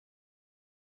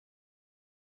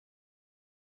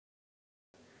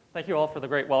Thank you all for the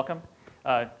great welcome.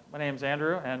 My name's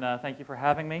Andrew, and thank you for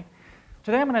having me.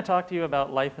 Today I'm going to talk to you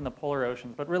about life in the polar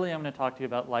oceans, but really I'm going to talk to you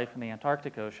about life in the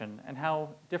Antarctic Ocean and how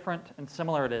different and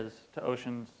similar it is to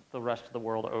oceans the rest of the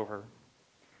world over.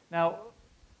 Now,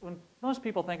 when most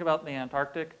people think about the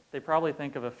Antarctic, they probably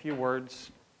think of a few words.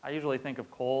 I usually think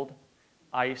of cold,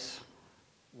 ice,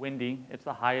 windy. It's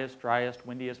the highest, driest,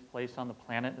 windiest place on the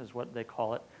planet is what they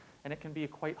call it. And it can be a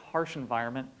quite harsh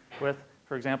environment with,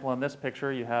 for example, in this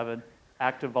picture, you have an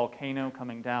active volcano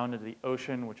coming down into the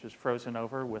ocean, which is frozen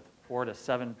over with 4 to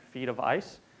 7 feet of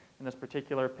ice in this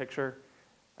particular picture,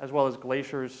 as well as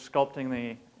glaciers sculpting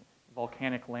the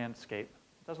volcanic landscape.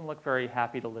 It doesn't look very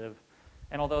happy to live.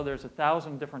 And although there's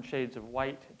 1,000 different shades of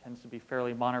white, it tends to be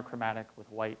fairly monochromatic with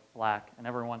white, black, and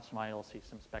every once in a while you'll see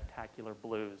some spectacular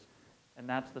blues. And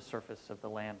that's the surface of the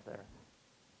land there.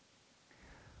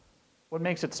 What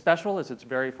makes it special is it's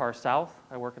very far south.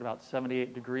 I work at about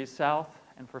 78 degrees south.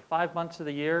 And for 5 months of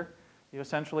the year,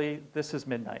 this is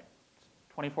midnight.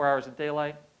 It's 24 hours of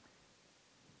daylight.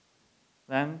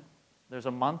 Then there's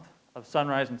a month of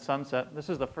sunrise and sunset. This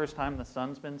is the first time the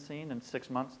sun's been seen in 6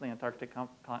 months in the Antarctic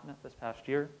continent this past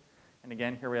year. And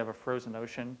again, here we have a frozen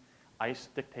ocean, ice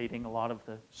dictating a lot of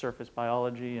the surface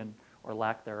biology or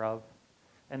lack thereof.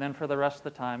 And then for the rest of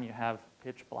the time, you have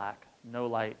pitch black, no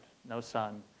light, no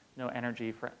sun, no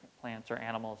energy for plants or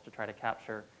animals to try to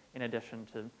capture, in addition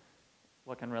to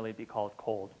what can really be called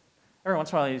cold. Every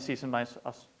once in a while you see some nice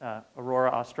aurora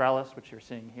australis, which you're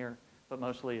seeing here, but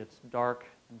mostly it's dark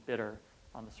and bitter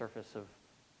on the surface of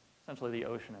essentially the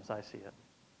ocean as I see it.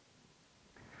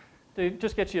 To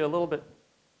just get you a little bit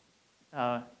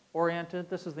oriented,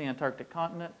 this is the Antarctic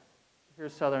continent.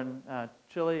 Here's southern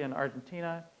Chile and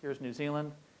Argentina. Here's New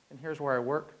Zealand. And here's where I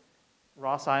work,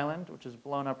 Ross Island, which is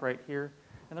blown up right here.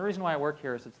 And the reason why I work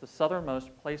here is it's the southernmost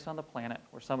place on the planet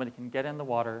where somebody can get in the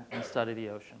water and study the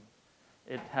ocean.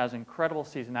 It has incredible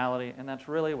seasonality, and that's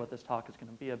really what this talk is going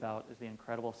to be about, is the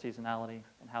incredible seasonality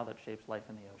and how that shapes life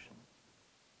in the ocean.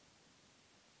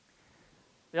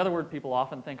 The other word people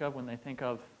often think of when they think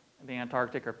of the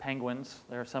Antarctic are penguins.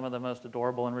 They're some of the most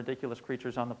adorable and ridiculous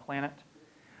creatures on the planet.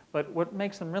 But what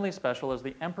makes them really special is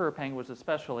the emperor penguins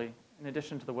especially, in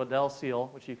addition to the Weddell seal,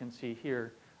 which you can see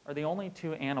here, are the only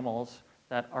 2 animals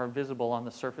that are visible on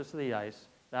the surface of the ice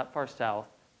that far south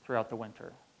throughout the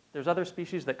winter. There's other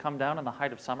species that come down in the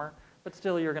height of summer, but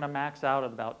still you're going to max out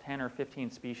at about 10 or 15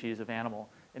 species of animal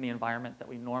in the environment that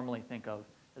we normally think of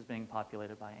as being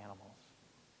populated by animals.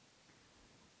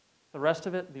 The rest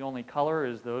of it, the only color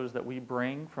is those that we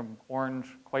bring from orange,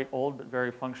 quite old but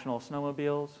very functional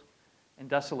snowmobiles, and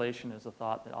desolation is a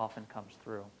thought that often comes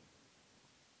through.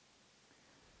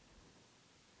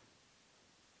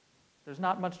 There's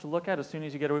not much to look at as soon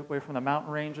as you get away from the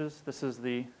mountain ranges. This is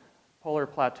the polar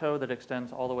plateau that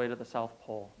extends all the way to the South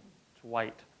Pole. It's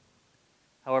white.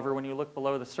 However, when you look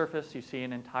below the surface, you see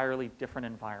an entirely different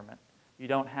environment. You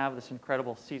don't have this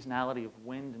incredible seasonality of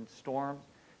wind and storms.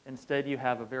 Instead, you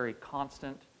have a very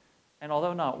constant, and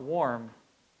although not warm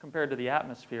compared to the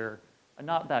atmosphere, a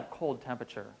not that cold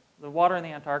temperature. The water in the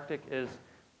Antarctic is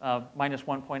minus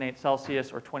 1.8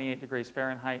 Celsius or 28 degrees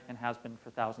Fahrenheit and has been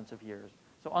for thousands of years.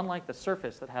 So unlike the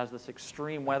surface that has this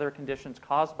extreme weather conditions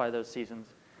caused by those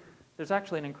seasons, there's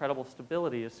actually an incredible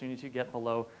stability as soon as you get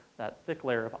below that thick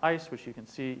layer of ice, which you can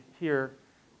see here,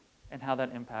 and how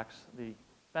that impacts the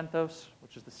benthos,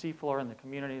 which is the seafloor in the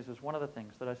communities, is one of the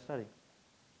things that I study.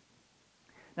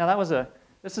 Now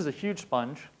this is a huge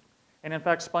sponge, and in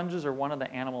fact sponges are one of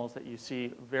the animals that you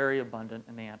see very abundant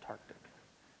in the Antarctic.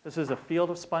 This is a field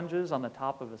of sponges on the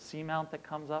top of a seamount that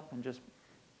comes up and just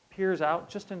peers out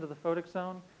just into the photic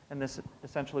zone, and this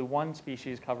essentially one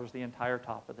species covers the entire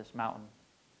top of this mountain.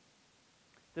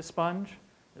 This sponge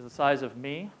is the size of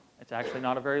me. It's actually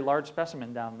not a very large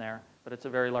specimen down there, but it's a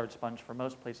very large sponge for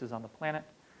most places on the planet.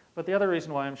 But the other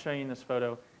reason why I'm showing you this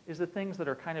photo is that things that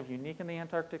are kind of unique in the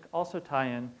Antarctic also tie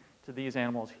in to these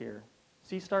animals here.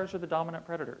 Sea stars are the dominant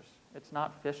predators. It's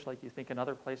not fish like you think in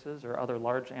other places or other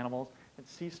large animals.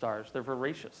 It's sea stars. They're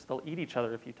voracious. They'll eat each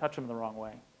other if you touch them the wrong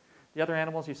way. The other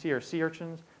animals you see are sea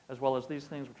urchins, as well as these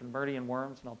things, which are murdy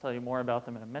worms, and I'll tell you more about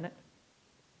them in a minute.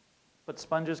 But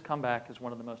sponges come back as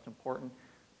one of the most important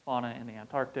fauna in the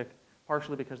Antarctic,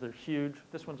 partially because they're huge.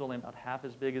 This one's only about half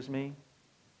as big as me,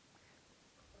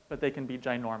 but they can be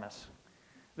ginormous.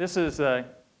 This is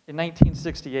in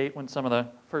 1968 when some of the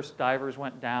first divers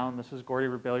went down. This is Gordy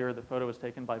Rebellier. The photo was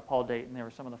taken by Paul Dayton. They were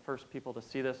some of the first people to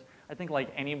see this. I think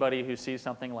like anybody who sees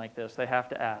something like this, they have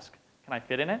to ask, can I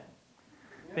fit in it?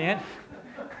 The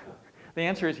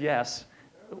answer is yes.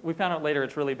 We found out later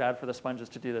it's really bad for the sponges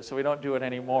to do this, so we don't do it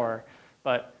anymore.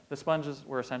 But the sponges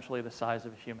were essentially the size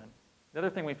of a human. The other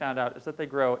thing we found out is that they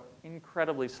grow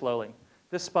incredibly slowly.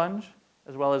 This sponge,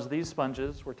 as well as these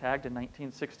sponges, were tagged in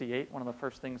 1968, one of the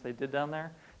first things they did down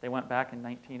there. They went back in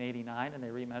 1989 and they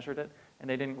remeasured it, and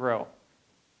they didn't grow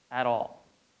at all.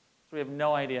 So we have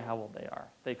no idea how old they are.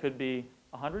 They could be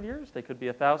 100 years, they could be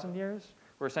 1,000 years.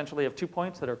 We essentially have 2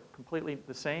 points that are completely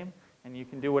the same, and you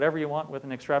can do whatever you want with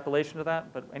an extrapolation of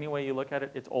that, but any way you look at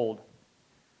it, it's old.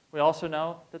 We also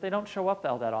know that they don't show up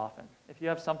all that often. If you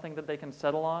have something that they can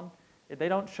settle on, they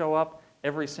don't show up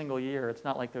every single year. It's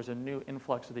not like there's a new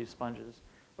influx of these sponges.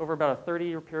 Over about a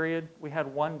 30-year period, we had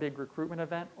one big recruitment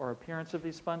event or appearance of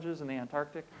these sponges in the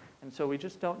Antarctic, and so we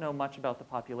just don't know much about the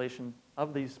population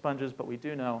of these sponges, but we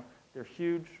do know they're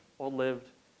huge, old-lived,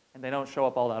 and they don't show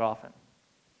up all that often.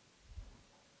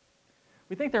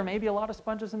 We think there may be a lot of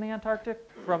sponges in the Antarctic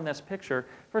from this picture.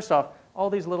 First off, all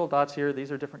these little dots here, these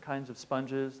are different kinds of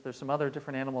sponges. There's some other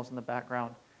different animals in the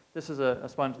background. This is a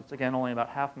sponge that's, again, only about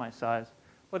half my size.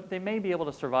 But they may be able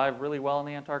to survive really well in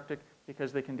the Antarctic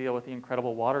because they can deal with the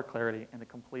incredible water clarity and the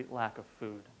complete lack of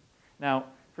food. Now,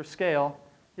 for scale,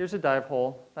 here's a dive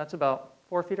hole. That's about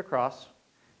 4 feet across.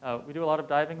 We do a lot of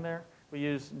diving there. We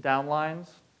use down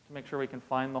lines to make sure we can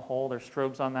find the hole. There's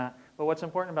strobes on that. But what's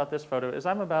important about this photo is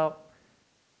I'm about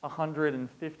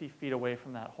 150 feet away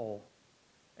from that hole.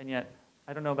 And yet,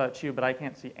 I don't know about you, but I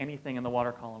can't see anything in the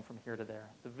water column from here to there.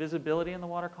 The visibility in the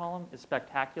water column is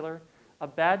spectacular. A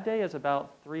bad day is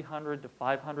about 300 to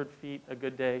 500 feet. A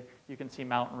good day, you can see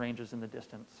mountain ranges in the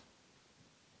distance.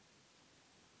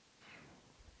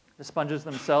 The sponges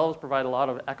themselves provide a lot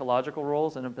of ecological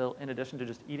roles in addition to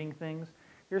just eating things.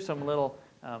 Here's some little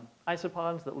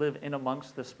isopods that live in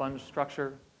amongst the sponge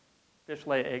structure. Fish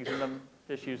lay eggs in them.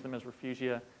 Fish use them as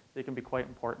refugia. They can be quite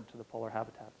important to the polar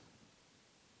habitats.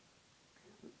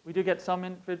 We do get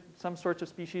some sorts of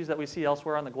species that we see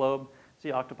elsewhere on the globe, sea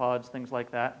octopods, things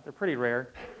like that. They're pretty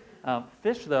rare.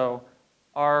 Fish, though,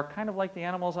 are kind of like the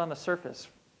animals on the surface.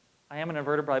 I am an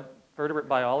invertebrate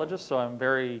biologist, so I'm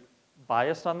very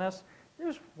biased on this.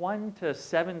 There's 1 to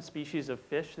 7 species of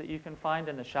fish that you can find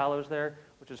in the shallows there,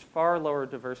 which is far lower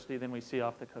diversity than we see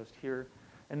off the coast here.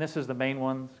 And this is the main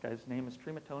one. This guy's name is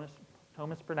Trematomus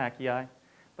bernacii.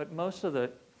 But most of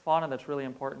the fauna that's really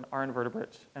important are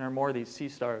invertebrates and are more these sea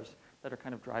stars that are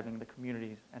kind of driving the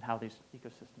communities and how these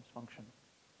ecosystems function.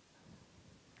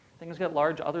 Things get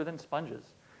large other than sponges.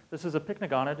 This is a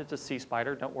pycnogonid. It's a sea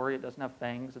spider. Don't worry, it doesn't have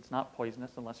fangs. It's not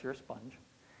poisonous unless you're a sponge.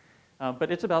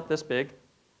 But it's about this big.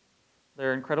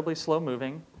 They're incredibly slow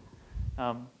moving.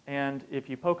 And if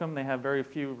you poke them, they have very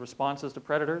few responses to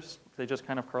predators. They just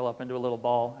kind of curl up into a little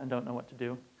ball and don't know what to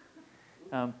do.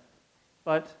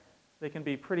 But they can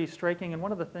be pretty striking. And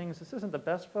one of the things, this isn't the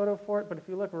best photo for it, but if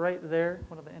you look right there,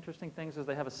 one of the interesting things is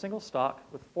they have a single stalk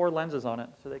with 4 lenses on it,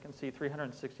 so they can see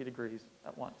 360 degrees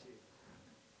at once.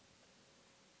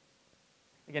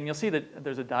 Again, you'll see that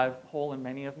there's a dive hole in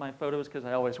many of my photos because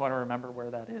I always want to remember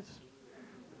where that is.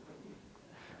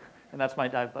 And that's my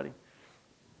dive buddy.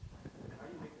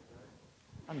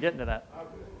 I'm getting to that.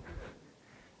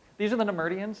 These are the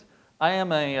Nemurdians. I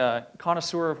am a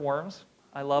connoisseur of worms.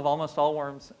 I love almost all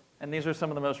worms. And these are some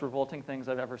of the most revolting things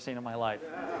I've ever seen in my life.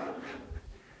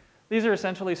 These are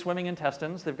essentially swimming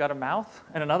intestines. They've got a mouth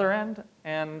and another end,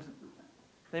 and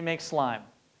they make slime.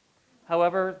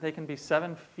 However, they can be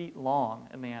 7 feet long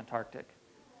in the Antarctic.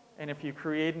 And if you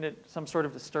create some sort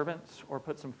of disturbance or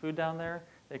put some food down there,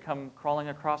 they come crawling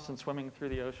across and swimming through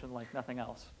the ocean like nothing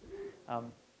else.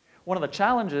 One of the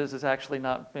challenges is actually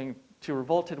not being too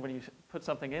revolted when you put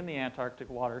something in the Antarctic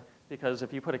water, because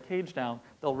if you put a cage down,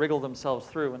 they'll wriggle themselves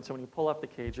through. And so when you pull up the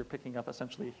cage, you're picking up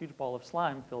essentially a huge ball of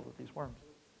slime filled with these worms.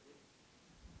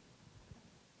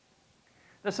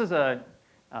 This is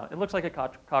it looks like a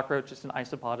cockroach. It's an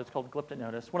isopod. It's called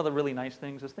Glyptonotus. One of the really nice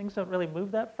things is things don't really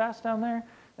move that fast down there.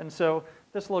 And so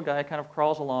this little guy kind of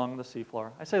crawls along the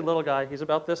seafloor. I say little guy. He's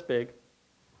about this big.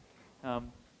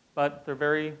 But they're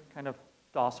very kind of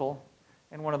docile.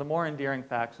 And one of the more endearing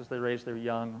facts is they raise their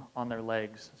young on their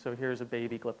legs. So here's a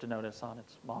baby Glyptonotus on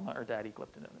its mama or daddy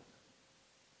Glyptonotus.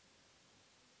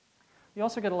 You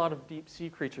also get a lot of deep sea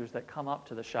creatures that come up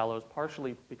to the shallows,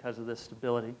 partially because of this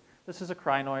stability. This is a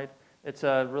crinoid. It's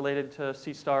related to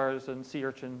sea stars and sea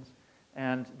urchins.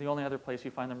 And the only other place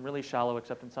you find them really shallow,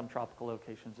 except in some tropical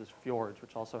locations, is fjords,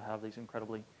 which also have these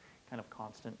incredibly kind of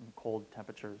constant and cold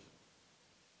temperatures.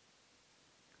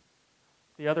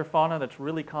 The other fauna that's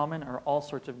really common are all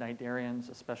sorts of cnidarians,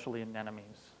 especially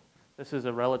anemones. This is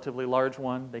a relatively large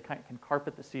one. They can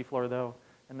carpet the seafloor, though,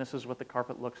 and this is what the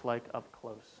carpet looks like up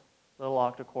close. Little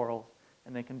octocorals,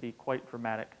 and they can be quite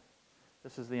dramatic.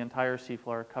 This is the entire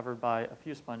seafloor covered by a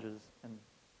few sponges and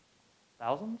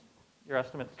thousands, your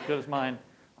estimate's as good as mine,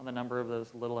 on the number of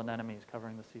those little anemones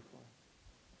covering the seafloor.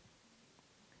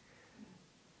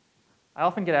 I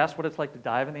often get asked what it's like to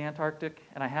dive in the Antarctic,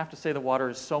 and I have to say the water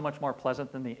is so much more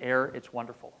pleasant than the air, it's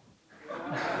wonderful.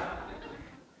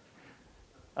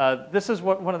 This is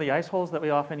what one of the ice holes that we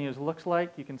often use looks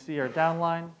like. You can see our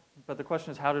downline, but the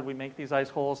question is how did we make these ice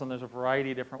holes, and there's a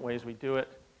variety of different ways we do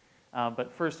it.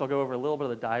 But first I'll go over a little bit of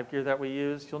the dive gear that we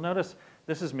use. You'll notice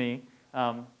this is me.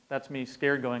 That's me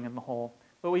scared going in the hole.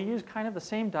 But we use kind of the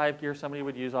same dive gear somebody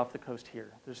would use off the coast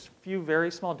here. There's a few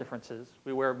very small differences.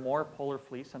 We wear more polar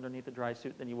fleece underneath the dry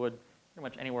suit than you would pretty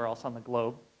much anywhere else on the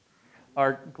globe.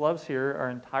 Our gloves here are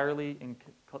entirely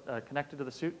connected to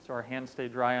the suit, so our hands stay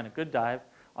dry on a good dive.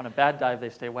 On a bad dive,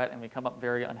 they stay wet, and we come up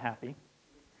very unhappy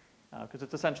because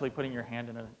it's essentially putting your hand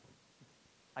in an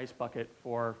ice bucket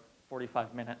for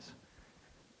 45 minutes.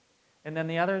 And then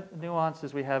the other nuance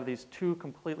is we have these two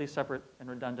completely separate and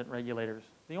redundant regulators.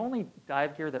 The only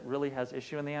dive gear that really has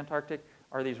issue in the Antarctic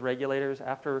are these regulators.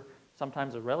 After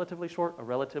sometimes a relatively short, a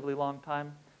relatively long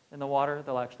time in the water,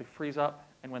 they'll actually freeze up.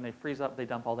 And when they freeze up, they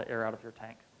dump all the air out of your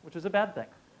tank, which is a bad thing.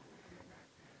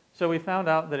 So we found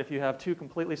out that if you have two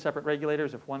completely separate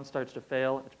regulators, if one starts to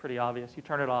fail, it's pretty obvious. You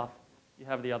turn it off, you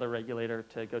have the other regulator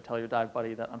to go tell your dive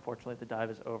buddy that unfortunately the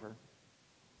dive is over.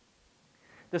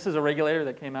 This is a regulator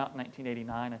that came out in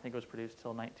 1989. I think it was produced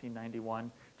till 1991.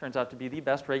 Turns out to be the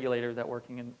best regulator that works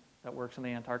in the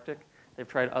Antarctic. They've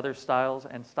tried other styles,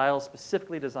 and styles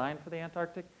specifically designed for the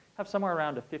Antarctic have somewhere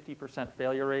around a 50%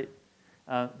 failure rate.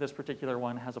 This particular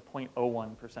one has a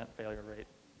 0.01% failure rate.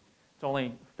 It's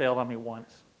only failed on me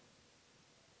once.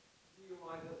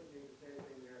 DUI doesn't mean the same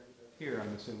thing there as it does here,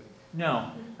 I'm assuming.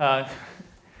 No.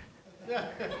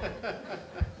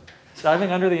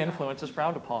 Diving under the influence is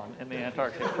frowned upon in the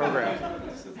Antarctic program.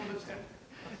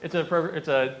 It's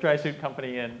a dry suit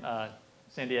company in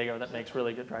San Diego that makes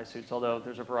really good dry suits, although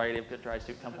there's a variety of good dry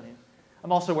suit companies.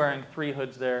 I'm also wearing 3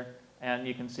 hoods there, and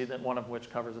you can see that one of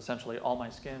which covers essentially all my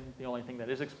skin. The only thing that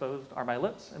is exposed are my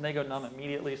lips, and they go numb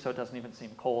immediately, so it doesn't even seem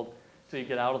cold. So you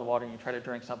get out of the water and you try to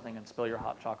drink something and spill your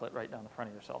hot chocolate right down the front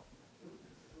of yourself.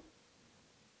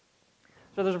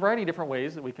 So there's a variety of different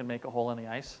ways that we can make a hole in the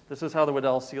ice. This is how the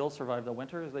Weddell seals survive the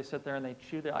winter, is they sit there and they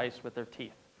chew the ice with their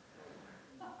teeth.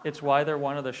 It's why they're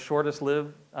one of the shortest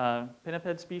lived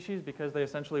pinniped species, because they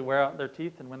essentially wear out their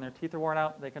teeth, and when their teeth are worn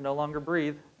out, they can no longer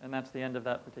breathe, and that's the end of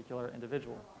that particular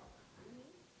individual.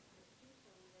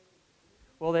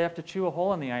 Well, they have to chew a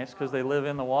hole in the ice because they live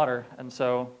in the water, and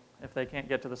so if they can't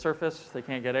get to the surface, they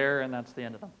can't get air, and that's the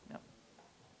end of them. Yep.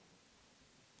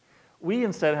 We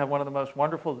instead have one of the most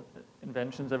wonderful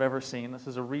inventions I've ever seen. This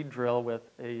is a reed drill with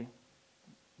a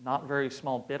not very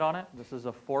small bit on it. This is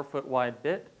a 4-foot wide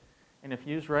bit, and if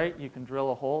used right, you can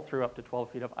drill a hole through up to 12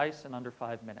 feet of ice in under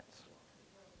 5 minutes.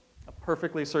 A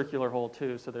perfectly circular hole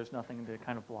too, so there's nothing to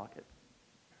kind of block it.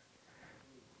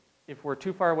 If we're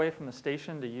too far away from the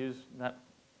station to use that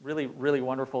really, really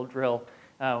wonderful drill,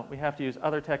 we have to use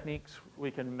other techniques. We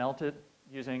can melt it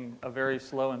using a very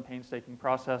slow and painstaking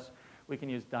process. We can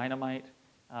use dynamite,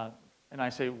 and I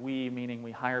say we, meaning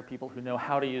we hire people who know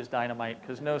how to use dynamite,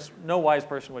 because no wise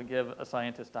person would give a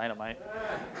scientist dynamite.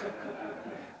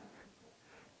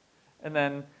 And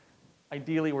then,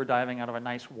 ideally, we're diving out of a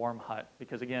nice warm hut,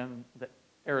 because again, the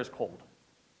air is cold.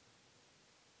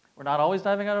 We're not always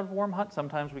diving out of a warm hut.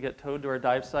 Sometimes we get towed to our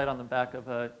dive site on the back of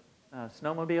a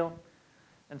snowmobile,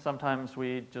 and sometimes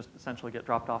we just essentially get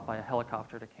dropped off by a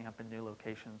helicopter to camp in new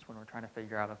locations when we're trying to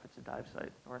figure out if it's a dive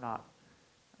site or not.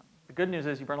 The good news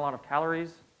is you burn a lot of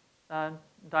calories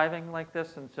diving like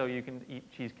this, and so you can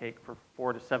eat cheesecake for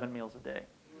 4 to 7 meals a day.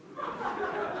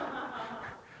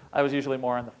 I was usually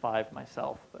more on the 5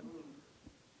 myself.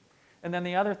 And then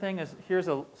the other thing is, here's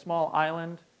a small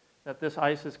island that this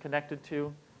ice is connected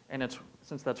to, and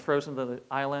since that's frozen to the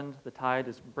island, the tide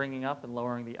is bringing up and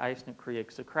lowering the ice, and it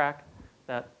creates a crack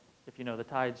that, if you know the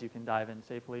tides, you can dive in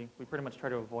safely. We pretty much try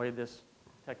to avoid this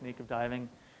technique of diving.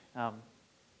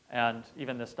 And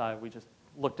even this dive, we just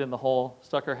looked in the hole,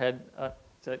 stuck our head,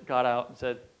 got out, and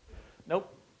said,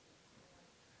 nope.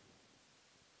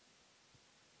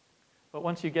 But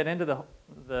once you get into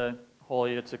the hole,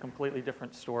 it's a completely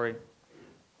different story.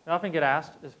 I often get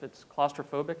asked if it's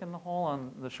claustrophobic in the hole,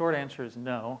 and the short answer is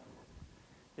no,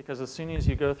 because as soon as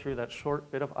you go through that short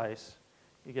bit of ice,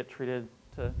 you get treated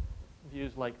to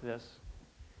views like this.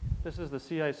 This is the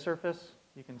sea ice surface.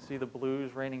 You can see the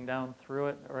blues raining down through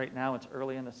it. Right now it's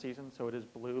early in the season, so it is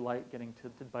blue light getting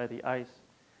tinted by the ice.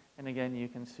 And again, you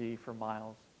can see for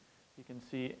miles. You can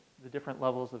see the different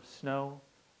levels of snow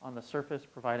on the surface,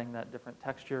 providing that different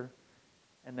texture.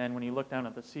 And then when you look down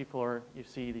at the seafloor, you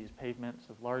see these pavements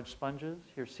of large sponges.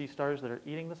 Here's sea stars that are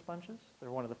eating the sponges.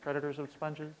 They're one of the predators of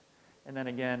sponges. And then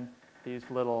again, these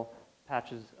little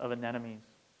patches of anemones,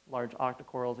 large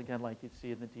octocorals, again, like you'd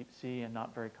see in the deep sea and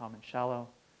not very common shallow.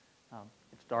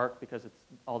 It's dark because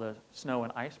all the snow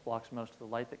and ice blocks most of the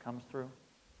light that comes through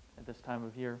at this time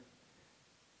of year.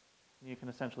 And you can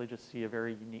essentially just see a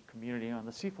very unique community on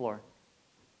the seafloor.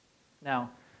 Now,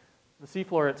 the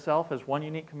seafloor itself is one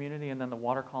unique community, and then the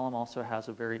water column also has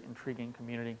a very intriguing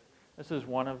community. This is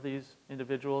one of these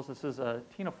individuals. This is a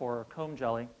ctenophore, or comb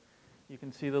jelly. You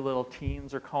can see the little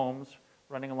teens or combs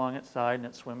running along its side, and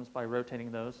it swims by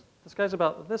rotating those. This guy's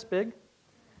about this big,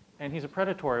 and he's a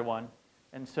predatory one.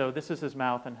 And so this is his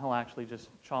mouth, and he'll actually just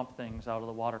chomp things out of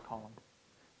the water column.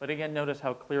 But again, notice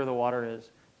how clear the water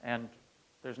is, and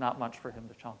there's not much for him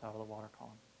to chomp out of the water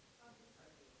column.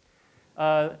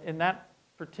 In that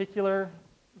particular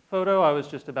photo, I was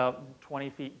just about 20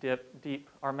 feet deep.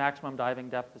 Our maximum diving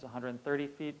depth is 130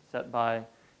 feet, set by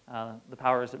the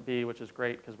powers that be, which is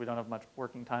great because we don't have much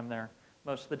working time there.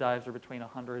 Most of the dives are between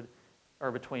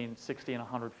 60 and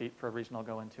 100 feet for a reason I'll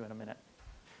go into in a minute.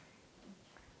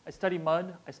 I study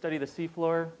mud. I study the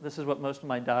seafloor. This is what most of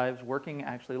my dives working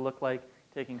actually look like,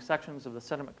 taking sections of the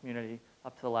sediment community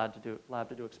up to the lab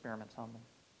to do experiments on them.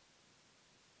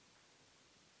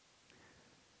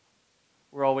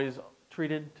 We're always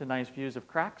treated to nice views of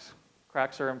cracks.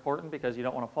 Cracks are important because you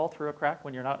don't want to fall through a crack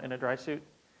when you're not in a dry suit.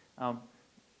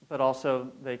 But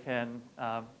also they can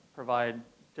provide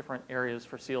different areas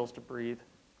for seals to breathe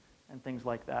and things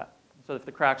like that. So if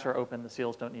the cracks are open, the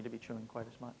seals don't need to be chewing quite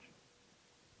as much.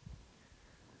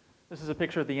 This is a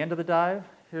picture at the end of the dive.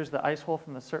 Here's the ice hole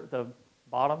from the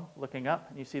bottom looking up.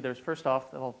 And you see there's, first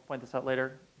off, I'll point this out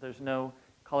later, there's no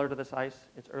color to this ice.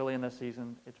 It's early in the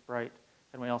season. It's bright.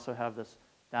 And we also have this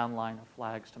down line of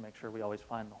flags to make sure we always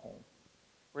find the hole.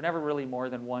 We're never really more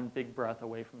than one big breath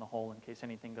away from the hole in case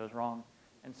anything goes wrong.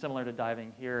 And similar to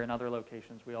diving here in other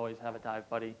locations, we always have a dive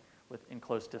buddy in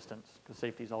close distance because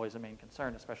safety is always a main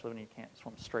concern, especially when you can't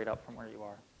swim straight up from where you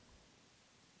are.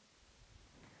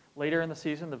 Later in the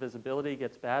season, the visibility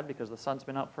gets bad because the sun's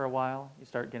been up for a while. You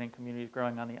start getting communities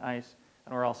growing on the ice,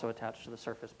 and we're also attached to the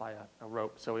surface by a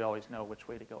rope, so we always know which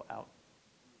way to go out.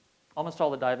 Almost all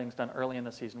the diving is done early in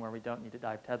the season where we don't need to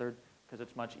dive tethered because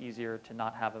it's much easier to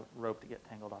not have a rope to get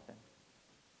tangled up in.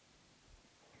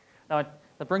 Now,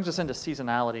 that brings us into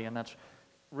seasonality, and that's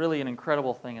really an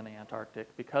incredible thing in the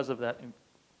Antarctic because of that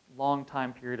long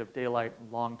time period of daylight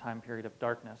and long time period of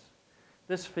darkness.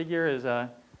 This figure is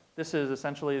this is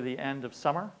essentially the end of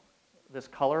summer. This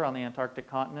color on the Antarctic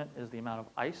continent is the amount of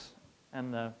ice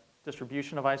and the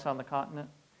distribution of ice on the continent,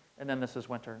 and then this is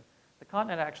winter. The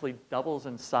continent actually doubles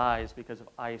in size because of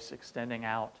ice extending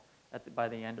out by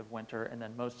the end of winter, and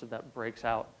then most of that breaks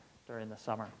out during the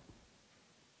summer.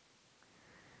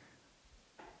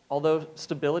 Although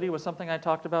stability was something I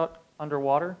talked about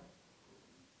underwater,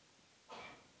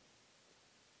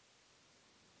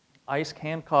 ice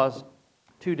can cause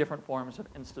two different forms of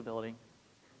instability.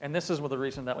 And this is the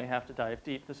reason that we have to dive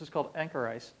deep. This is called anchor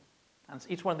ice. And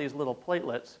each one of these little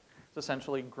platelets is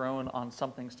essentially grown on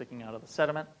something sticking out of the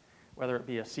sediment, whether it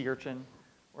be a sea urchin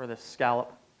or this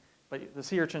scallop. But the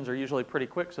sea urchins are usually pretty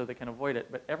quick so they can avoid it.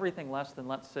 But everything less than,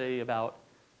 let's say, about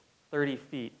 30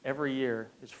 feet every year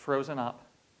is frozen up,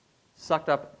 sucked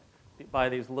up by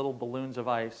these little balloons of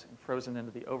ice and frozen into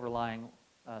the overlying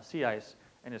sea ice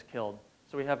and is killed.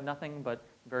 So we have nothing but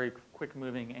very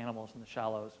quick-moving animals in the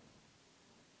shallows.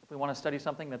 If we want to study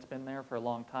something that's been there for a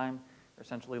long time, we're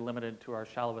essentially limited to our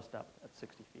shallowest depth at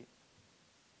 60 feet.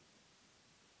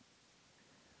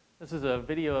 This is a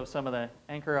video of some of the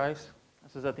anchor ice.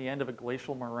 This is at the end of a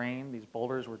glacial moraine. These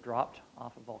boulders were dropped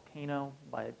off a volcano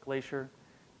by a glacier,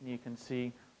 and you can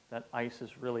see that ice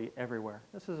is really everywhere.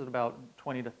 This is at about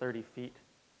 20 to 30 feet,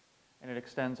 and it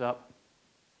extends up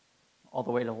all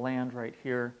the way to land right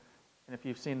here. And if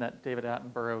you've seen that David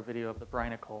Attenborough video of the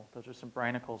brinacle, those are some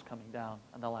brinicles coming down,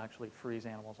 and they'll actually freeze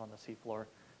animals on the seafloor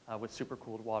with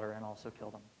supercooled water and also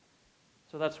kill them.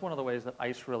 So that's one of the ways that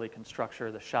ice really can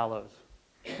structure the shallows.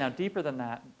 Now, deeper than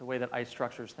that, the way that ice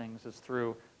structures things is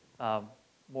through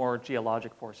more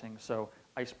geologic forcing, so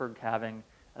iceberg calving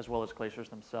as well as glaciers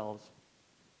themselves.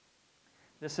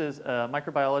 This is a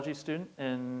microbiology student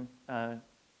in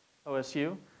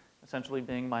OSU, essentially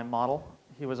being my model.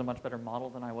 He was a much better model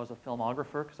than I was a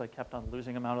filmographer because I kept on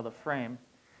losing him out of the frame.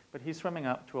 But he's swimming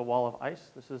up to a wall of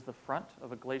ice. This is the front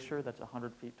of a glacier that's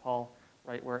 100 feet tall,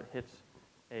 right where it hits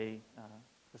the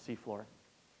seafloor.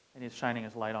 And he's shining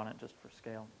his light on it just for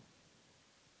scale.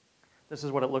 This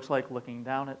is what it looks like looking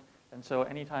down it. And so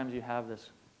anytime you have this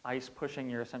ice pushing,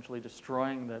 you're essentially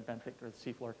destroying the benthic or the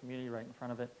seafloor community right in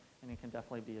front of it, and it can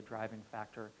definitely be a driving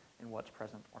factor in what's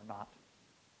present or not.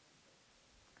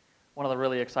 One of the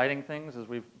really exciting things is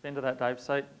we've been to that dive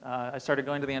site. I started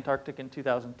going to the Antarctic in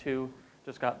 2002,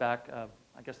 just got back,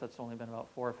 I guess that's only been about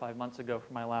 4 or 5 months ago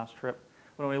from my last trip.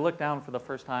 When we look down for the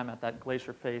first time at that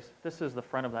glacier face, this is the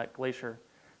front of that glacier.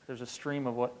 There's a stream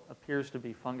of what appears to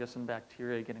be fungus and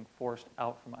bacteria getting forced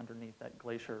out from underneath that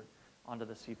glacier onto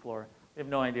the seafloor. We have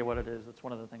no idea what it is. It's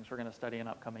one of the things we're going to study in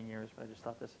upcoming years, but I just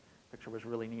thought this picture was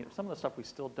really neat. Some of the stuff we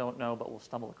still don't know, but we'll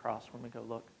stumble across when we go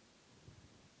look.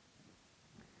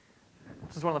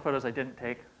 This is one of the photos I didn't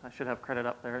take. I should have credit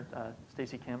up there.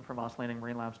 Stacy Kim from Moss Landing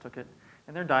Marine Labs took it.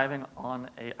 And they're diving on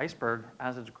an iceberg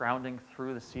as it's grounding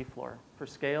through the seafloor. For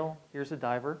scale, here's a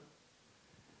diver.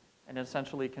 And it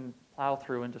essentially can plow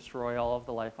through and destroy all of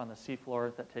the life on the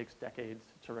seafloor that takes decades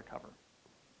to recover.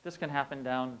 This can happen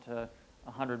down to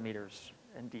 100 meters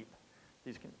and deep.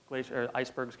 These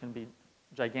icebergs can be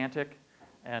gigantic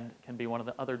and can be one of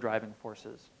the other driving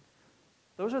forces.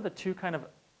 Those are the two kind of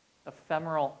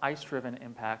ephemeral ice-driven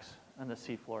impacts on the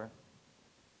seafloor.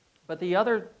 But the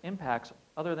other impacts,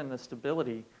 other than the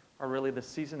stability, are really the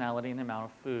seasonality and the amount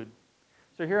of food.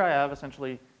 So here I have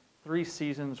essentially 3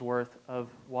 seasons worth of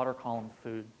water column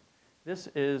food. This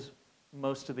is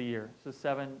most of the year. So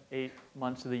 7, 8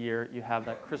 months of the year, you have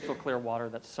that crystal clear water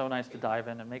that's so nice to dive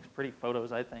in and makes pretty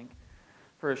photos, I think.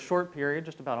 For a short period,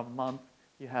 just about a month,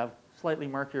 you have slightly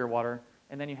murkier water,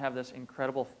 and then you have this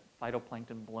incredible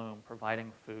phytoplankton bloom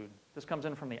providing food. This comes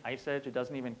in from the ice edge. It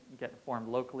doesn't even get formed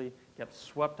locally. It gets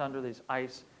swept under this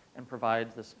ice and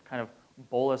provides this kind of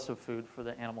bolus of food for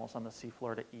the animals on the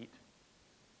seafloor to eat.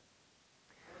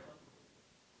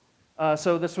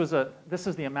 So this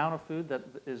is the amount of food that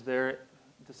is there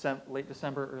late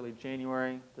December, early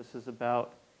January. This is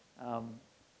about,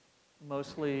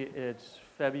 mostly it's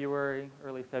February,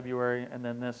 early February, and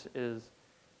then this is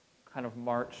kind of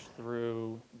March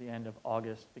through the end of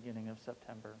August, beginning of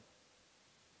September.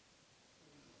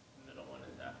 The middle one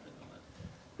is after the list.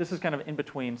 This is kind of in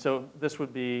between. So this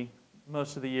would be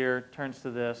most of the year, turns to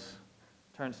this,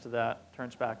 turns to that,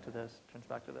 turns back to this, turns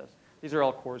back to this. These are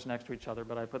all cores next to each other,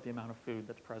 but I put the amount of food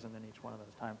that's present in each one of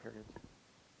those time periods.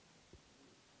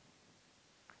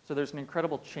 So there's an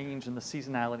incredible change in the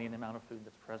seasonality and the amount of food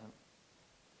that's present.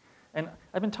 And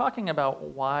I've been talking about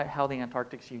how the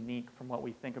Antarctic's unique from what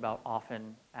we think about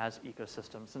often as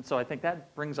ecosystems. And so I think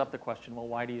that brings up the question, well,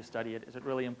 why do you study it? Is it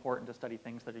really important to study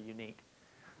things that are unique?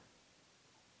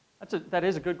 That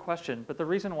is a good question, but the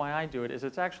reason why I do it is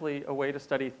it's actually a way to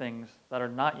study things that are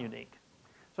not unique.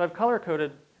 So I've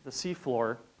color-coded the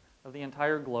seafloor of the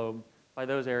entire globe by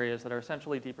those areas that are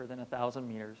essentially deeper than 1,000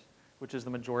 meters, which is the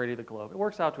majority of the globe. It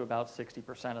works out to about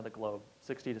 60% of the globe,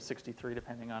 60 to 63,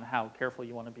 depending on how careful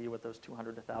you want to be with those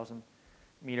 200 to 1,000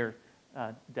 meter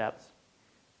depths.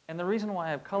 And the reason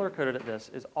why I've color-coded at this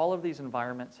is all of these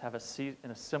environments have a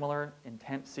similar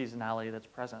intense seasonality that's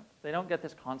present. They don't get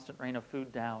this constant rain of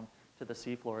food down to the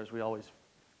seafloor as we always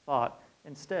thought.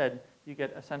 Instead, you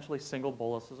get essentially single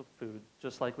boluses of food,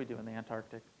 just like we do in the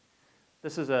Antarctic.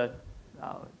 This is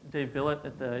Dave Billett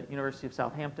at the University of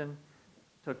Southampton.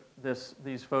 Took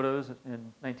these photos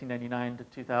in 1999 to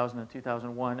 2000 and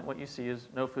 2001. And what you see is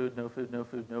no food, no food, no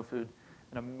food, no food,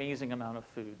 an amazing amount of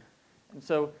food. And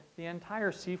so the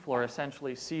entire seafloor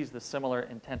essentially sees the similar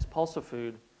intense pulse of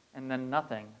food and then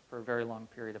nothing for a very long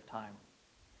period of time.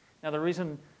 Now the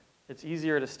reason it's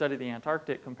easier to study the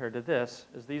Antarctic compared to this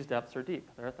is these depths are deep.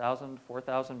 They're 1,000,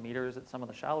 4,000 meters at some of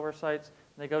the shallower sites,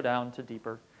 and they go down to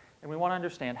deeper. And we want to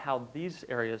understand how these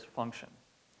areas function.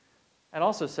 I'd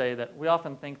also say that we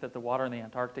often think that the water in the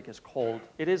Antarctic is cold.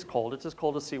 It is cold. It's as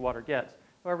cold as seawater gets.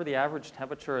 However, the average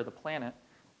temperature of the planet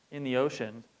in the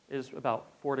ocean is about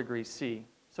 4 degrees C.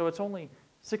 So it's only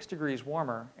 6 degrees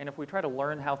warmer. And if we try to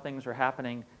learn how things are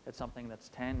happening at something that's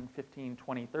 10, 15,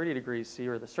 20, 30 degrees C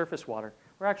or the surface water,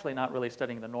 we're actually not really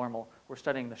studying the normal. We're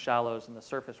studying the shallows and the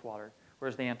surface water.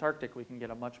 Whereas the Antarctic, we can get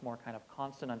a much more kind of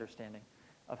constant understanding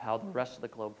of how the rest of the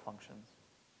globe functions.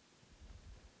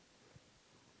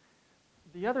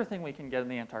 The other thing we can get in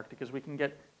the Antarctic is we can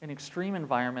get an extreme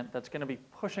environment that's going to be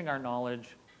pushing our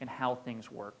knowledge in how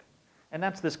things work. And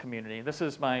that's this community. This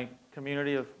is my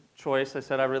community of choice. I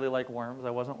said I really like worms. I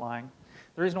wasn't lying.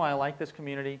 The reason why I like this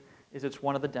community is it's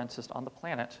one of the densest on the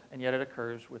planet, and yet it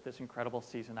occurs with this incredible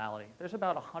seasonality. There's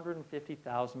about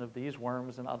 150,000 of these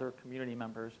worms and other community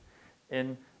members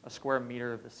in a square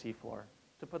meter of the seafloor.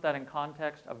 To put that in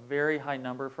context, a very high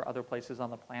number for other places on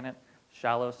the planet,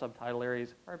 shallow subtidal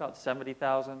areas, are about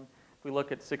 70,000. If we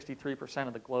look at 63%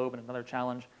 of the globe, and another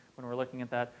challenge when we're looking at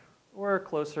that, we're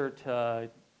closer to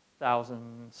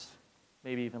thousands,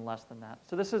 maybe even less than that.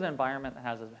 So this is an environment that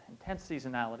has an intense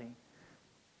seasonality.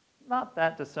 Not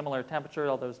that dissimilar temperature,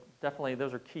 although definitely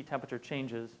those are key temperature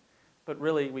changes, but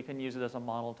really we can use it as a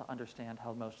model to understand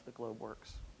how most of the globe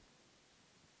works.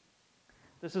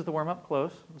 This is the worm up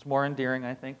close. It's more endearing,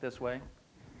 I think, this way.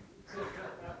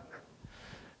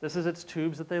 This is its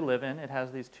tubes that they live in. It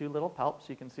has these two little palps.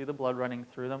 You can see the blood running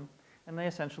through them. And they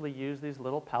essentially use these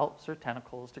little palps or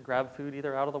tentacles to grab food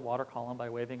either out of the water column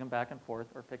by waving them back and forth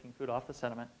or picking food off the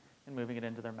sediment and moving it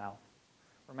into their mouth.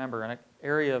 Remember, in an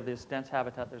area of this dense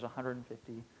habitat, there's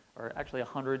 150, or actually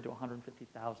 100 to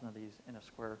 150,000 of these in a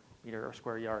square meter or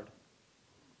square yard.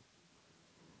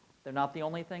 They're not the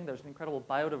only thing. There's an incredible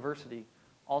biodiversity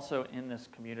also in this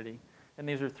community. And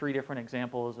these are 3 different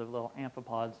examples of little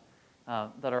amphipods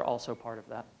that are also part of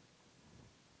that.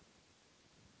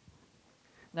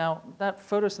 Now, that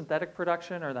photosynthetic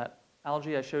production, or that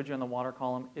algae I showed you in the water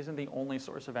column, isn't the only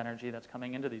source of energy that's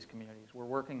coming into these communities. We're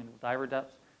working in diver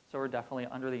depths, so we're definitely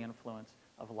under the influence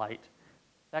of light.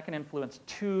 That can influence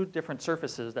 2 different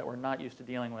surfaces that we're not used to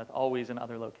dealing with always in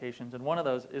other locations, and one of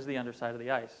those is the underside of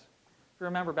the ice. If you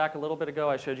remember back a little bit ago,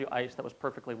 I showed you ice that was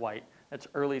perfectly white. That's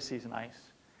early season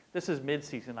ice. This is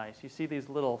mid-season ice. You see these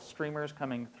little streamers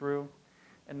coming through,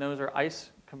 and those are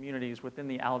ice communities within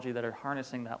the algae that are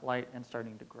harnessing that light and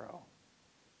starting to grow.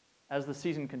 As the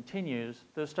season continues,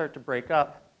 those start to break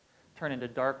up, turn into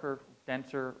darker,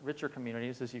 denser, richer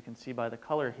communities, as you can see by the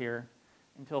color here,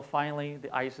 until finally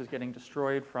the ice is getting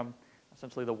destroyed from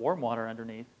essentially the warm water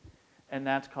underneath, and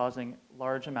that's causing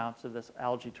large amounts of this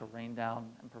algae to rain down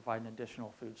and provide an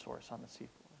additional food source on the seafloor.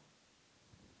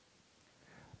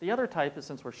 The other type is,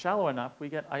 since we're shallow enough, we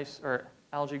get ice or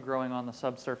algae growing on the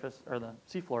subsurface or the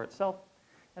seafloor itself,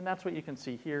 and that's what you can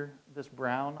see here. This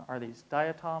brown are these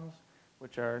diatoms,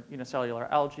 which are unicellular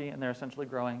algae, and they're essentially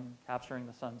growing, capturing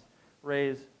the sun's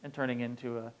rays, and turning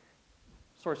into a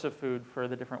source of food for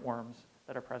the different worms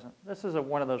that are present. This is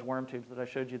one of those worm tubes that I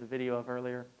showed you the video of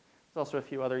earlier. There's also a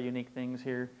few other unique things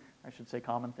here, I should say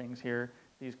common things here.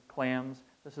 These clams,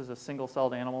 this is a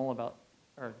single-celled animal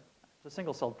it's a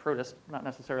single-celled protist, not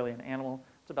necessarily an animal.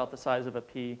 It's about the size of a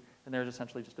pea, and there's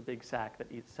essentially just a big sac that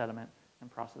eats sediment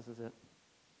and processes it.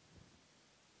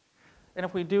 And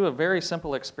if we do a very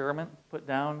simple experiment,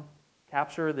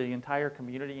 capture the entire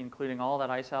community, including all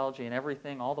that ice algae and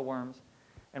everything, all the worms,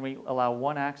 and we allow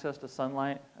 1 access to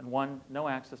sunlight and 1 no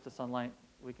access to sunlight,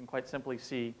 we can quite simply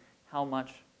see how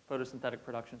much photosynthetic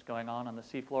production is going on the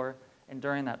seafloor. And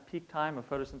during that peak time of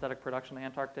photosynthetic production in the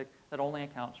Antarctic, that only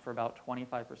accounts for about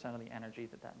 25% of the energy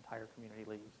that entire community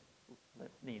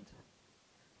needs.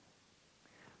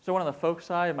 So one of the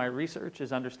foci of my research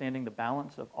is understanding the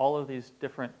balance of all of these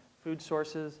different food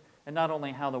sources, and not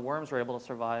only how the worms are able to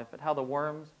survive, but how the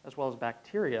worms, as well as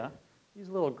bacteria, these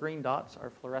little green dots are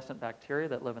fluorescent bacteria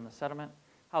that live in the sediment,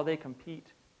 how they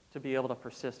compete to be able to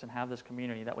persist and have this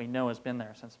community that we know has been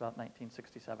there since about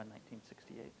 1967,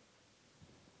 1968.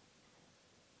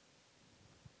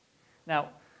 Now,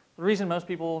 the reason most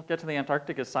people get to the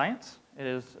Antarctic is science. It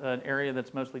is an area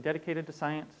that's mostly dedicated to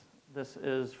science. This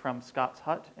is from Scott's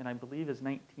Hut, and I believe his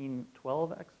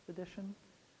 1912 expedition,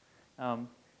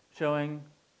 showing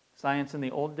science in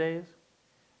the old days.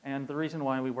 And the reason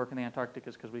why we work in the Antarctic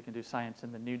is because we can do science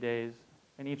in the new days.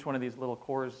 And each one of these little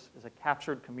cores is a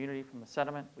captured community from the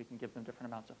sediment. We can give them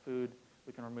different amounts of food.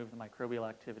 We can remove the microbial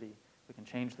activity. We can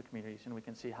change the communities, and we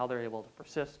can see how they're able to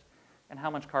persist and how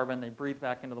much carbon they breathe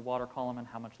back into the water column and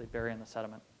how much they bury in the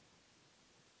sediment.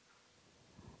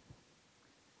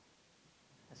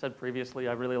 I said previously,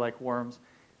 I really like worms.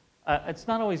 It's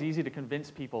not always easy to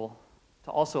convince people to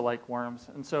also like worms.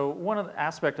 And so one of the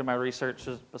aspects of my research,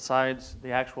 is, besides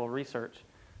the actual research,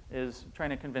 is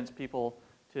trying to convince people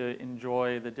to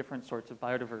enjoy the different sorts of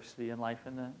biodiversity and life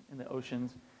in the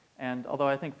oceans. And although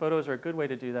I think photos are a good way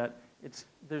to do that,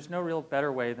 there's no real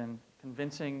better way than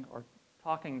convincing or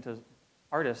talking to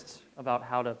artists about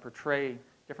how to portray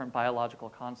different biological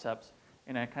concepts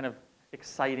in a kind of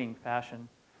exciting fashion.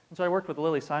 And so I worked with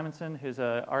Lily Simonson, who's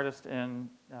an artist in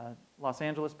Los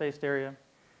Angeles-based area,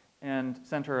 and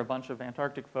sent her a bunch of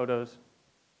Antarctic photos.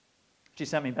 She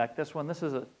sent me back this one. This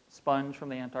is a sponge from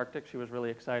the Antarctic. She was really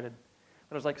excited.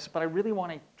 But I was like, but I really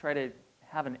want to try to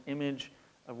have an image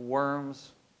of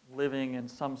worms living in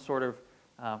some sort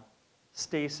of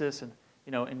stasis and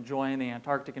enjoying the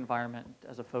Antarctic environment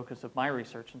as a focus of my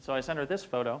research. And so I sent her this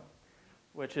photo,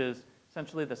 which is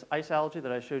essentially this ice algae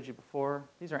that I showed you before.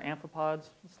 These are amphipods,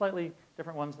 slightly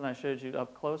different ones than I showed you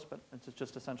up close, but it's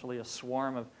just essentially a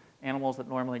swarm of animals that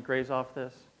normally graze off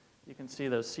this. You can see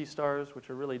those sea stars, which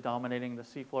are really dominating the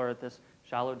seafloor at this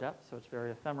shallow depth, so it's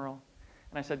very ephemeral.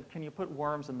 And I said, can you put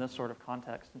worms in this sort of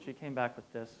context? And she came back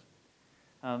with this.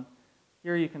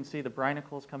 Here you can see the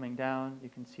brinicles coming down. You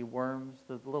can see worms,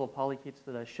 the little polychaetes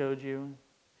that I showed you.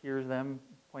 Here's them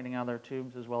pointing out their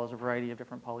tubes, as well as a variety of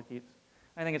different polychaetes.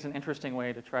 I think it's an interesting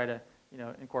way to try to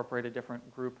incorporate a different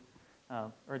group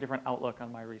or a different outlook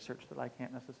on my research that I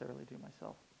can't necessarily do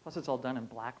myself. Plus, it's all done in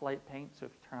black light paint, so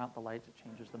if you turn out the lights, it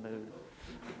changes the mood.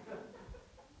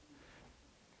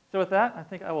 So with that, I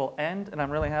think I will end, and I'm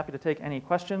really happy to take any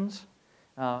questions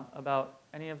about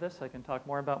any of this. I can talk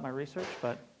more about my research,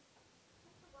 but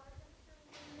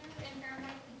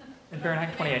in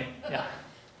Fahrenheit 28, yeah.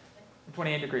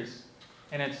 28 degrees.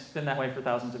 And it's been that way for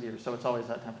thousands of years, so it's always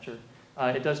that temperature.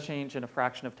 It does change in a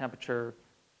fraction of temperature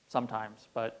sometimes,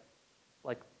 but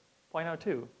like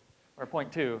 0.02 or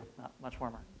 0.2, not much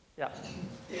warmer. Yeah?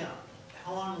 Yeah.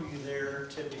 How long were you there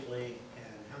typically,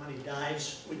 and how many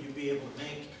dives would you be able to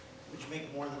make? Would you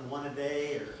make more than one a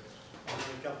day, or only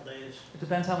a couple days? It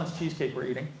depends how much cheesecake we're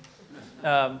eating.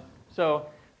 So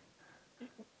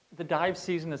the dive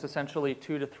season is essentially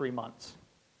 2 to 3 months,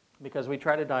 because we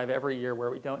try to dive every year where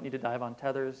we don't need to dive on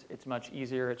tethers. It's much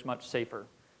easier, it's much safer.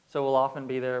 So we'll often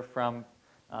be there from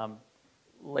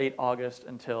late August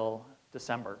until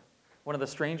December. One of the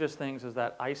strangest things is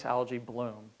that ice algae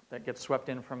bloom that gets swept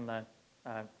in from the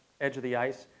edge of the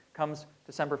ice comes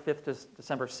December 5th to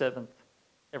December 7th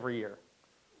every year.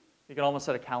 You can almost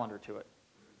set a calendar to it.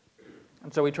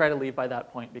 And so we try to leave by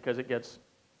that point because it gets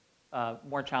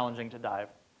more challenging to dive.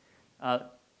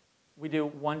 We do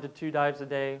 1 to 2 dives a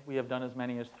day. We have done as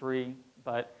many as 3,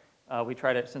 but we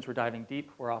try to, since we're diving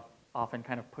deep, we're often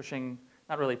kind of pushing,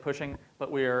 not really pushing,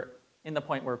 but we're in the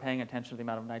point where we're paying attention to the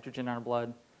amount of nitrogen in our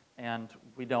blood, and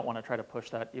we don't want to try to push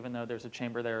that, even though there's a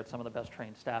chamber there at some of the best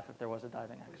trained staff if there was a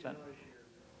diving accident. Would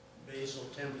you notice your basal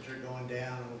temperature going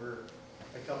down over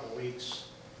a couple of weeks?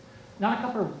 Not a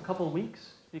couple of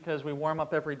weeks, because we warm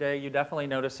up every day. You definitely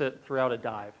notice it throughout a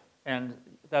dive, and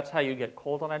that's how you get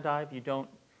cold on a dive. You don't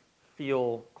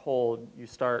feel cold. You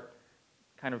start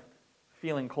kind of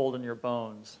feeling cold in your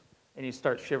bones, and you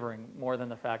start shivering more than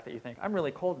the fact that you think, I'm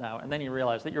really cold now, and then you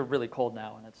realize that you're really cold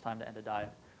now, and it's time to end a dive.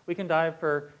 We can dive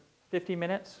for 50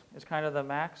 minutes is kind of the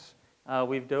max.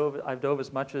 I've dove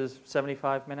as much as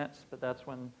 75 minutes, but that's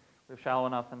when we're shallow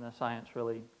enough in the science,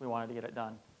 really, we wanted to get it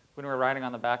done. When we were riding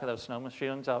on the back of those snow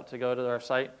machines out to go to our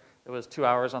site, it was 2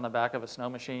 hours on the back of a snow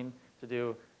machine to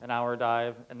do an hour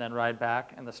dive and then ride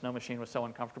back, and the snow machine was so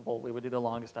uncomfortable, we would do the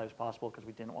longest dives possible because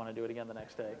we didn't want to do it again the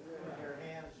next day. Your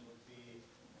hands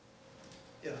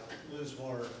would be, lose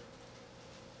more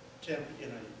temp,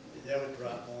 that would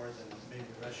drop more than maybe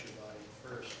the rest of your body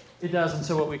first. It does, and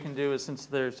so what we can do is, since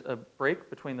there's a break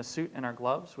between the suit and our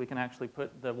gloves, we can actually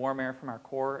put the warm air from our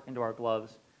core into our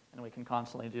gloves, and we can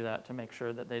constantly do that to make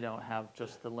sure that they don't have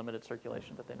just the limited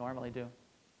circulation that they normally do.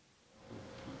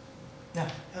 Yeah.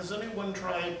 Has anyone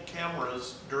tried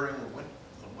cameras during the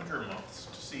winter months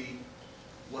to see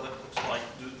what it looks like?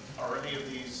 Are any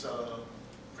of these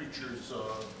creatures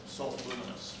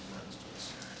self-luminous, for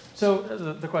instance? So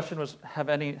the question was,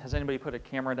 has anybody put a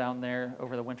camera down there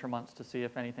over the winter months to see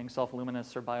if anything's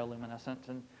self-luminous or bioluminescent?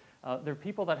 And there are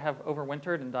people that have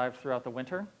overwintered and dived throughout the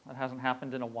winter. That hasn't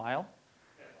happened in a while.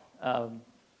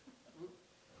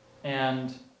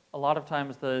 And a lot of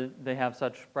times they have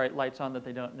such bright lights on that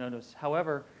they don't notice.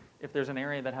 However, if there's an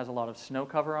area that has a lot of snow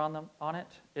cover on it,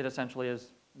 it essentially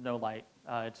is no light.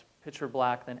 It's pitcher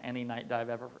black than any night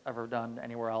dive ever done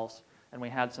anywhere else. And we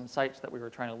had some sites that we were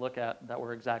trying to look at that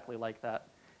were exactly like that.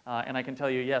 And I can tell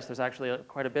you, yes, there's actually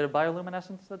quite a bit of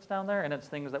bioluminescence that's down there, and it's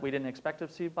things that we didn't expect to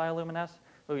see bioluminesce,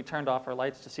 but we turned off our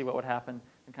lights to see what would happen,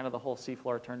 and kind of the whole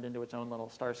seafloor turned into its own little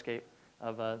starscape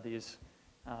of these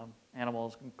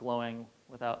animals glowing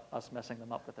without us messing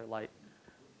them up with their light.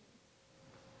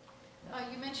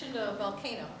 You mentioned a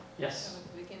volcano. Yes.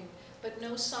 At the beginning, but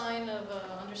no sign of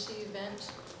an undersea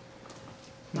event?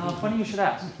 Funny you should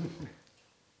ask.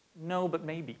 No, but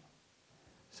maybe.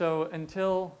 So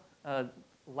until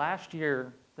last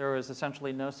year, there was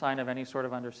essentially no sign of any sort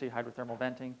of undersea hydrothermal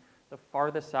venting. The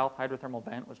farthest south hydrothermal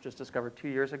vent was just discovered 2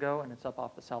 years ago, and it's up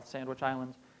off the South Sandwich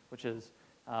Islands, which is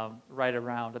right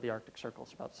around the Arctic Circle.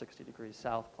 It's about 60 degrees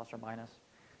south, plus or minus.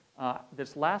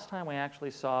 This last time we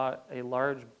actually saw a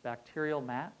large bacterial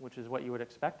mat, which is what you would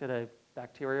expect at a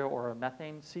bacteria or a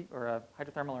methane seep, or a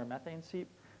hydrothermal or a methane seep,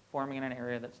 forming in an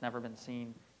area that's never been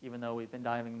seen, even though we've been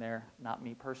diving there, not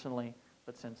me personally,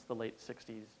 but since the late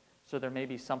 60s. So there may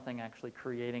be something actually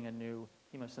creating a new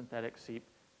chemosynthetic seep,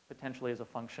 potentially as a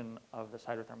function of this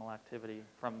hydrothermal activity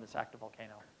from this active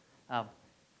volcano.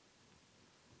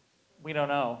 We don't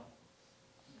know.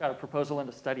 Got a proposal in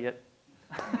to study it.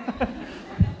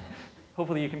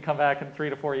 Hopefully you can come back in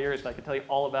 3 to 4 years and I can tell you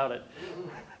all about it.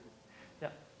 Yeah.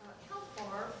 How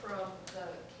far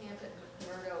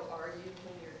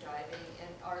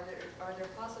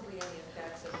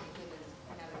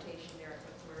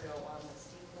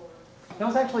That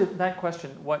was actually that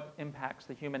question, what impacts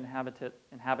the human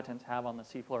inhabitants have on the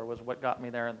seafloor, was what got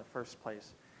me there in the first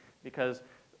place. Because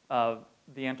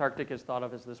the Antarctic is thought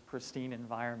of as this pristine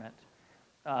environment.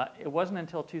 It wasn't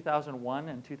until 2001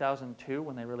 and 2002,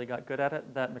 when they really got good at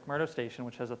it, that McMurdo Station,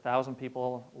 which has 1,000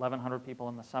 people, 1,100 people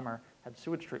in the summer, had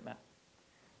sewage treatment.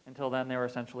 Until then, they were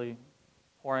essentially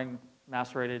pouring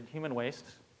macerated human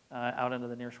waste out into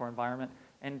the nearshore environment.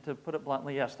 And to put it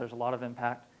bluntly, yes, there's a lot of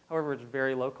impact. However, it's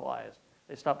very localized.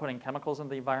 They stopped putting chemicals in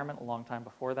the environment a long time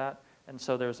before that. And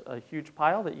so there's a huge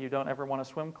pile that you don't ever want to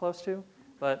swim close to.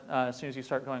 But as soon as you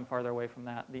start going farther away from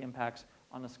that, the impact's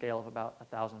on the scale of about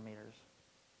 1,000 meters.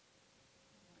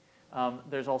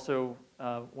 There's also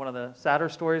one of the sadder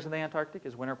stories in the Antarctic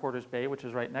is Winter Quarters Bay, which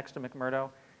is right next to McMurdo.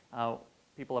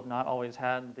 People have not always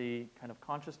had the kind of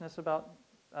consciousness about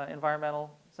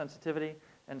environmental sensitivity.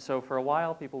 And so for a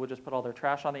while, people would just put all their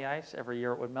trash on the ice. Every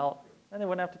year it would melt, and they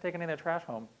wouldn't have to take any of their trash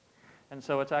home. And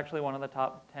so it's actually one of the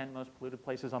top 10 most polluted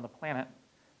places on the planet.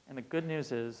 And the good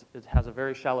news is it has a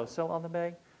very shallow sill on the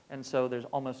bay, and so there's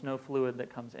almost no fluid that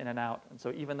comes in and out. And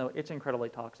so even though it's incredibly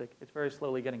toxic, it's very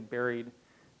slowly getting buried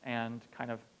and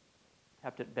kind of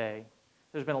kept at bay.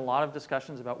 There's been a lot of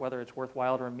discussions about whether it's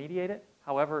worthwhile to remediate it.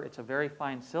 However, it's a very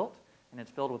fine silt, and it's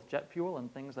filled with jet fuel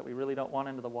and things that we really don't want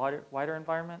into the wider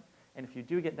environment. And if you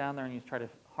do get down there and you try to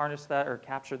harness that or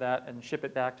capture that and ship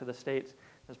it back to the States,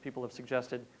 as people have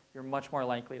suggested, you're much more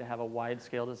likely to have a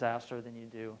wide-scale disaster than you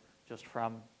do just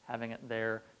from having it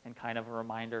there, and kind of a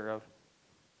reminder of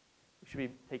we should be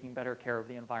taking better care of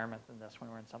the environment than this when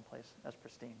we're in someplace as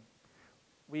pristine.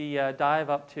 We dive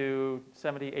up to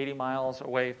 70, 80 miles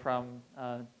away from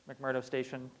McMurdo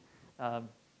Station.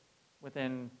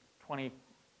 Within 20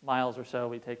 miles or so,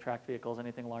 we take tracked vehicles.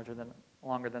 Anything longer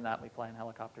than that, we fly in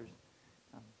helicopters.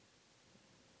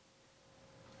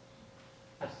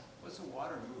 Yes? What's the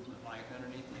water movement like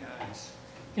underneath the ice?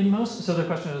 So the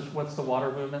question is, what's the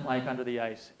water movement like under the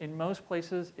ice? In most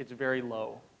places, it's very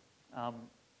low.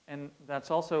 And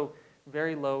that's also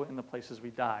very low in the places we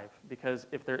dive, because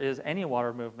if there is any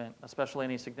water movement, especially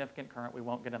any significant current, we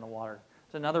won't get in the water.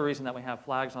 It's another reason that we have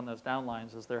flags on those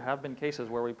downlines, is there have been cases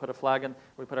where we put a flag in,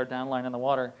 we put our downline in the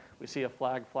water, we see a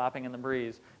flag flapping in the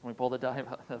breeze, and we pull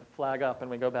the flag up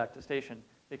and we go back to station,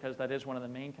 because that is one of the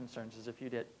main concerns, is if you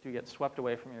do get swept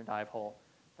away from your dive hole,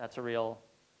 that's a real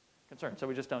concern. So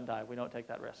we just don't dive, we don't take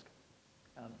that risk.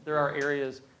 There are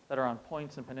areas that are on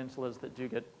points and peninsulas that do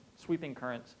get sweeping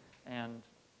currents, and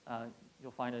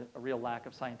you'll find a real lack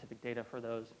of scientific data for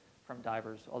those from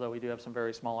divers, although we do have some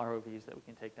very small ROVs that we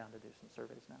can take down to do some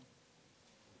surveys now.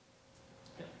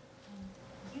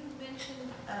 You mentioned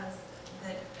that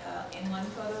in one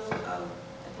photo of,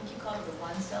 I think you called it the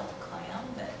one-celled clam,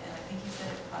 and I think you said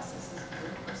it processes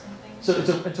dirt or something?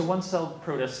 So it's a one-celled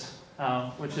protist,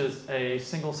 which is a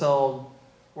single-celled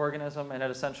organism, and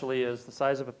it essentially is the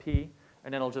size of a pea,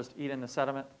 and it'll just eat in the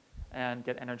sediment and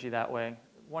get energy that way.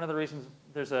 One of the reasons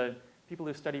people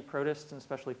who study protists, and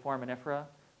especially foraminifera,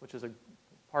 which is a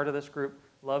part of this group,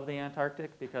 love the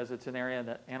Antarctic because it's an area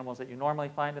that animals that you normally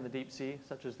find in the deep sea,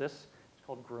 such as this, it's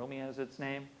called Gromia is its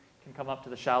name, can come up to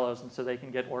the shallows, and so they can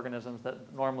get organisms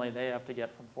that normally they have to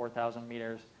get from 4,000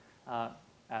 meters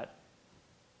at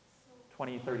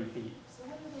 20, 30 feet. So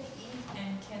what do they eat,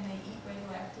 and can they eat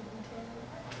radioactive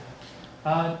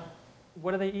material?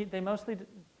 What do they eat? They mostly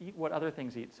eat what other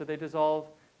things eat. So they dissolve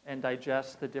and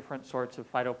digest the different sorts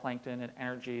of phytoplankton and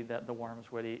energy that the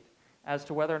worms would eat. As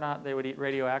to whether or not they would eat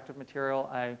radioactive material,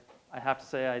 I have to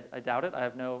say I doubt it. I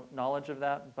have no knowledge of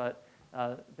that, but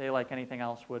they, like anything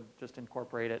else, would just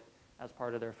incorporate it as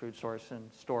part of their food source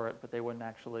and store it, but they wouldn't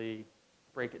actually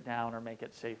break it down or make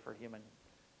it safe for human.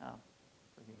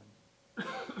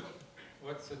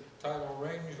 What's the tidal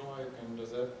range like, and does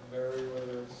that vary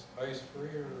whether it's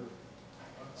ice-free or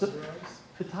under ice?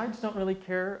 The tides don't really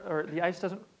care, or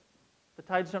the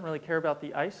tides don't really care about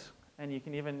the ice, and you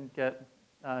can even get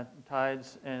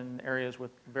tides in areas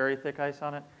with very thick ice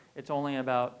on it. It's only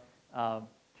about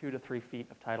 2 to 3 feet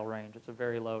of tidal range. It's a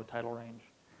very low tidal range.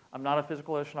 I'm not a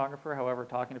physical oceanographer. However,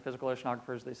 talking to physical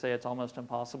oceanographers, they say it's almost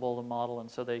impossible to model, and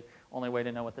so the only way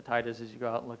to know what the tide is you go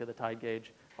out and look at the tide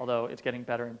gauge, although it's getting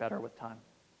better and better with time.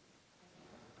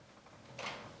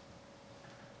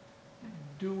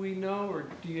 Do we know, or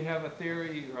do you have a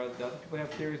theory, or do other people have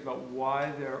theories about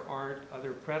why there aren't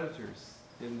other predators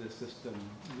in the system,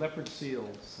 leopard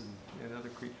seals and other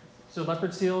creatures? So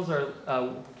leopard seals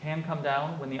can come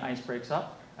down when the ice breaks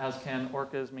up, as can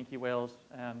orcas, minke whales,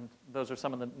 and those are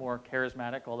some of the more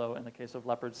charismatic, although in the case of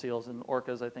leopard seals and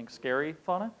orcas, I think scary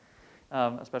fauna,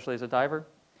 especially as a diver.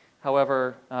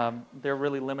 However, they're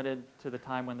really limited to the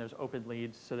time when there's open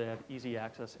leads, so they have easy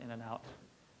access in and out.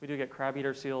 We do get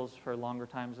crab-eater seals for longer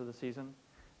times of the season.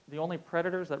 The only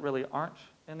predators that really aren't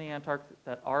in the Antarctic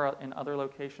that are in other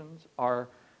locations are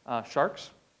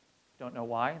sharks. Don't know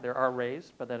why. There are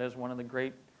rays, but that is one of the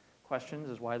great questions,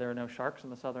 is why there are no sharks in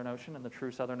the Southern Ocean, in the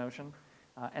true Southern Ocean.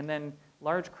 And then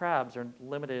large crabs are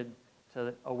limited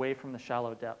to away from the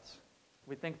shallow depths.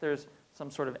 We think there's some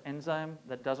sort of enzyme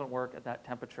that doesn't work at that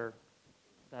temperature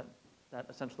that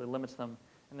essentially limits them.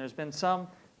 And there's been some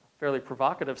fairly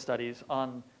provocative studies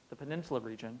on the peninsula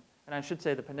region. And I should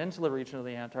say the peninsula region of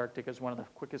the Antarctic is one of the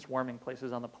quickest warming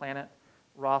places on the planet.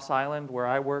 Ross Island, where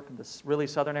I work, in the really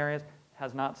southern areas,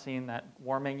 has not seen that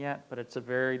warming yet, but it's a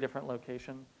very different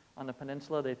location. On the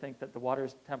peninsula, they think that the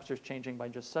water's temperature is changing by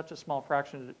just such a small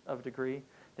fraction of a degree,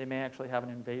 they may actually have an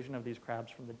invasion of these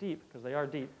crabs from the deep, because they are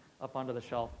deep, up onto the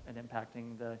shelf and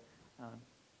impacting the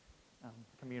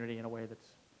community in a way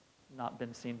that's not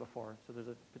been seen before. So there's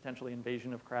a potentially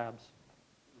invasion of crabs.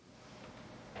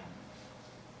 I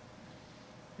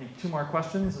think 2 more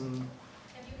questions. And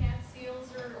Have you had seals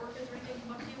or orcas or anything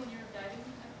come up to you when you're diving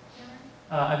down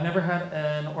there? I've never had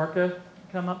an orca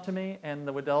come up to me, and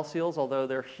the Weddell seals, although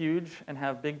they're huge and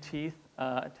have big teeth,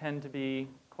 tend to be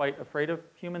quite afraid of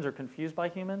humans or confused by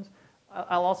humans.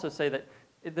 I'll also say that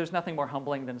there's nothing more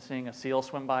humbling than seeing a seal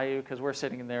swim by you, because we're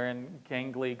sitting there and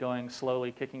gangly going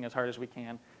slowly, kicking as hard as we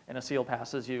can, and a seal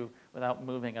passes you without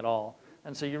moving at all.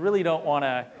 And so you really don't want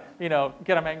to,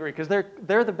 get them angry, because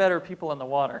they're the better people in the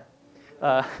water,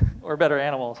 or better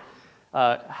animals.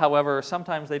 However,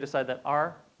 sometimes they decide that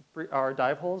our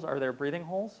dive holes are their breathing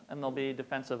holes, and they'll be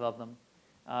defensive of them.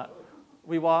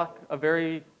 We walk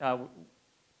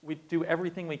we do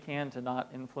everything we can to not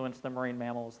influence the marine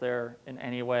mammals there in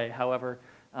any way. However,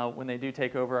 when they do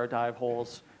take over our dive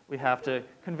holes, we have to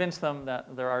convince them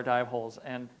that there are dive holes.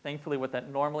 And thankfully, what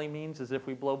that normally means is if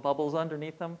we blow bubbles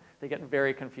underneath them, they get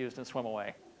very confused and swim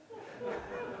away.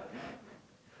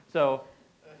 So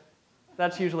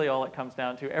that's usually all it comes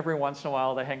down to. Every once in a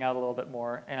while, they hang out a little bit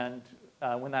more. And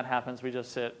when that happens, we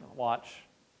just sit, watch,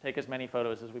 take as many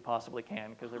photos as we possibly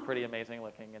can, because they're pretty amazing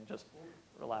looking, and just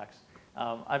relax.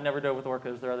 I've never dove with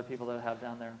orcas. There are other people that have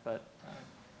down there, but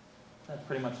that's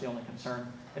pretty much the only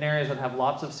concern. In areas that have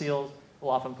lots of seals,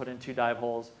 we'll often put in 2 dive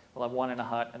holes. We'll have one in a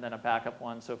hut and then a backup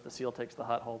one. So if the seal takes the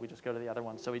hut hole, we just go to the other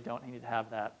one. So we don't need to have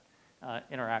that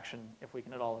interaction if we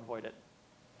can at all avoid it.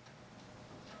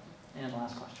 And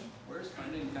last question. Where's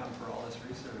funding come for all this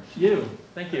research? You.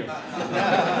 Thank you.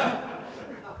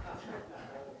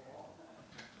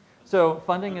 So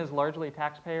funding is largely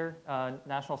taxpayer.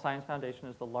 National Science Foundation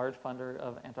is the large funder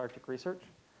of Antarctic research,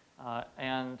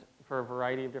 and for a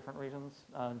variety of different reasons.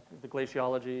 The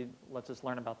glaciology lets us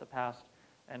learn about the past,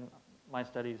 and my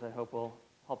studies, I hope, will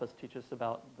help us teach us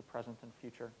about the present and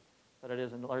future. But it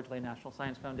is largely National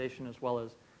Science Foundation, as well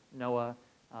as NOAA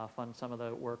funds some of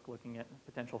the work looking at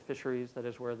potential fisheries. That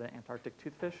is where the Antarctic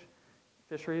toothfish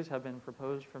fisheries have been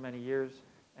proposed for many years,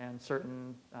 and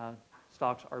certain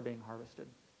stocks are being harvested.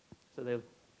 So they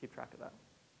keep track of that.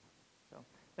 So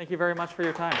thank you very much for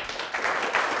your time.